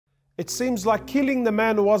It seems like killing the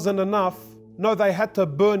man wasn't enough. No, they had to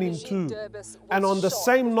burn him too. And on the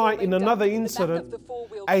same night, in another incident,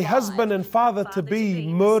 a husband and father-to-be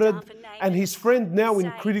murdered and his friend now in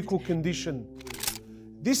critical condition.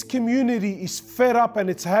 This community is fed up and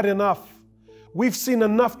it's had enough. We've seen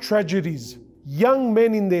enough tragedies. Young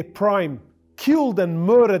men in their prime, killed and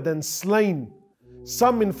murdered and slain.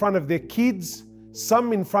 Some in front of their kids,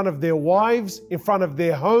 some in front of their wives, in front of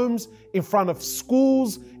their homes, in front of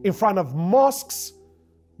schools, in front of mosques.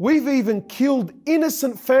 We've even killed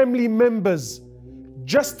innocent family members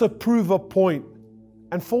just to prove a point.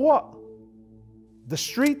 And for what? The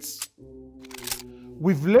streets.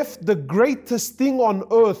 We've left the greatest thing on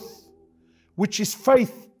earth, which is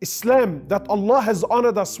faith, Islam, that Allah has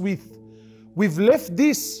honored us with. We've left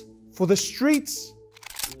this for the streets.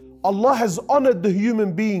 Allah has honored the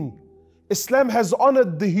human being. Islam has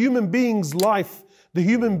honored the human being's life, the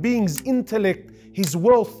human being's intellect, his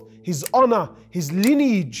wealth, his honor, his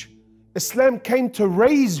lineage. Islam came to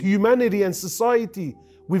raise humanity and society.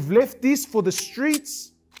 We've left this for the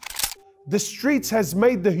streets. The streets has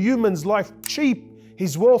made the human's life cheap,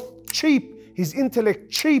 his wealth cheap, his intellect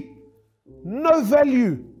cheap. No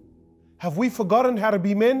value. Have we forgotten how to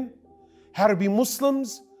be men? How to be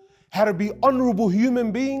Muslims? How to be honorable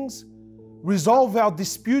human beings? Resolve our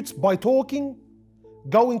disputes by talking,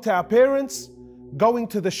 going to our parents, going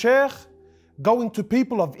to the sheikh, going to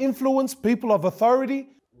people of influence, people of authority.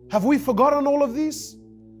 Have we forgotten all of this?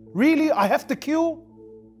 Really, I have to kill?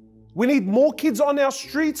 We need more kids on our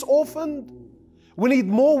streets orphaned? We need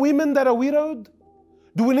more women that are widowed?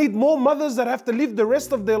 Do we need more mothers that have to live the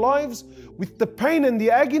rest of their lives with the pain and the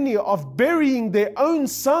agony of burying their own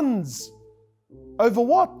sons? Over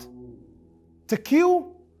what? To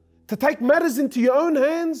kill? To take matters into your own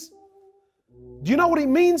hands? Do you know what it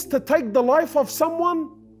means to take the life of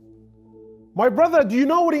someone? My brother, do you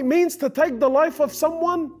know what it means to take the life of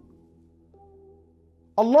someone?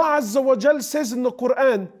 Allah Azza wa Jal says in the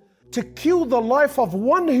Quran, to kill the life of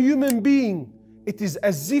one human being, it is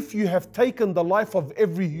as if you have taken the life of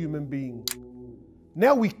every human being.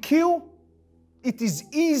 Now we kill. It is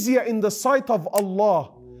easier in the sight of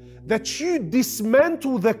Allah that you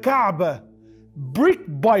dismantle the Kaaba brick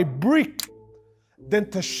by brick than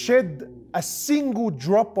to shed a single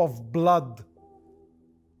drop of blood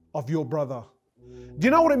of your brother. Do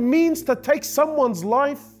you know what it means to take someone's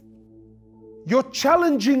life? You're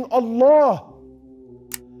challenging Allah.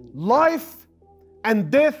 Life and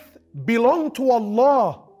death belong to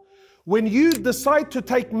Allah. When you decide to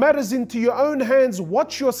take matters into your own hands,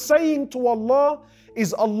 what you're saying to Allah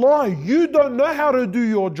is, Allah, you don't know how to do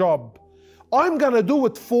your job. I'm going to do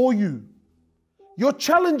it for you. You're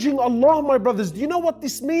challenging Allah, my brothers. Do you know what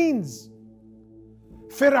this means?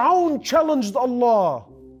 Fir'aun challenged Allah.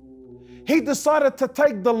 He decided to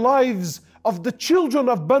take the lives of the children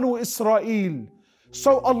of Banu Israel.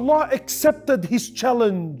 So Allah accepted his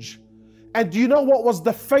challenge. And do you know what was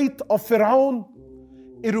the fate of Fir'aun?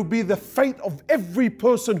 It will be the fate of every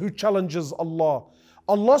person who challenges Allah.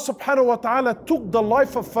 Allah subhanahu wa ta'ala took the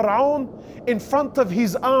life of Fir'aun in front of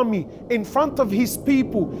his army, in front of his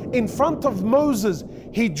people, in front of Moses.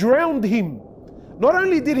 He drowned him. Not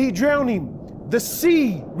only did he drown him, the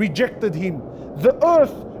sea rejected him. The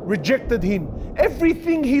earth rejected him.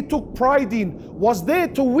 Everything he took pride in was there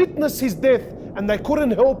to witness his death, and they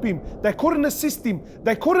couldn't help him. They couldn't assist him.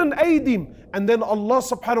 They couldn't aid him. And then Allah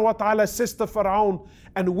subhanahu wa ta'ala says to Fir'aun,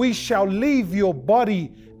 and we shall leave your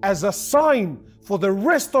body as a sign for the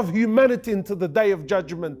rest of humanity into the day of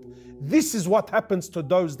judgment. This is what happens to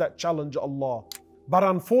those that challenge Allah. But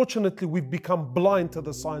unfortunately, we've become blind to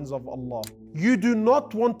the signs of Allah. You do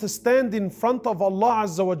not want to stand in front of Allah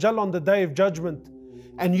Azza wa Jal on the day of judgment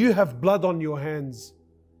and you have blood on your hands.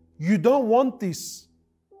 You don't want this.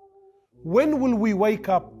 When will we wake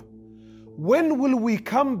up? When will we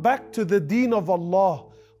come back to the deen of Allah?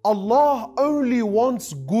 Allah only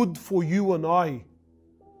wants good for you and I.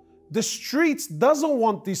 The streets doesn't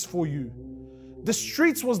want this for you. The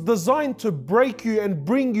streets was designed to break you and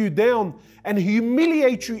bring you down and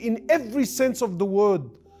humiliate you in every sense of the word.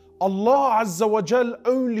 Allah Azza wa Jal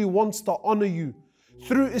only wants to honor you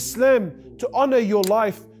through Islam, to honor your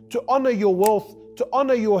life, to honor your wealth, to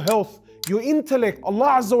honor your health, your intellect.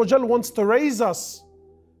 Allah Azza wa Jal wants to raise us.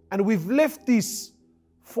 And we've left this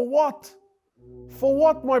for what? For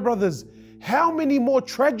what, my brothers? How many more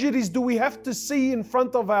tragedies do we have to see in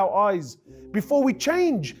front of our eyes before we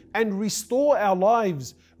change and restore our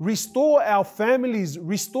lives, restore our families,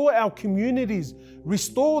 restore our communities,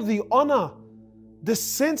 restore the honor, the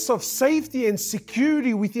sense of safety and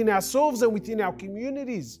security within ourselves and within our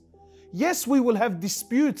communities? Yes, we will have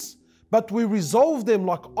disputes, but we resolve them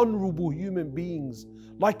like honorable human beings,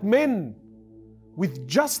 like men with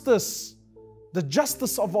justice, the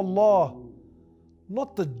justice of Allah,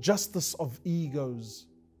 not the justice of egos.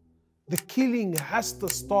 The killing has to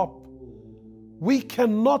stop. We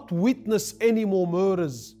cannot witness any more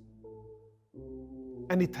murders,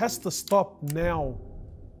 and it has to stop now.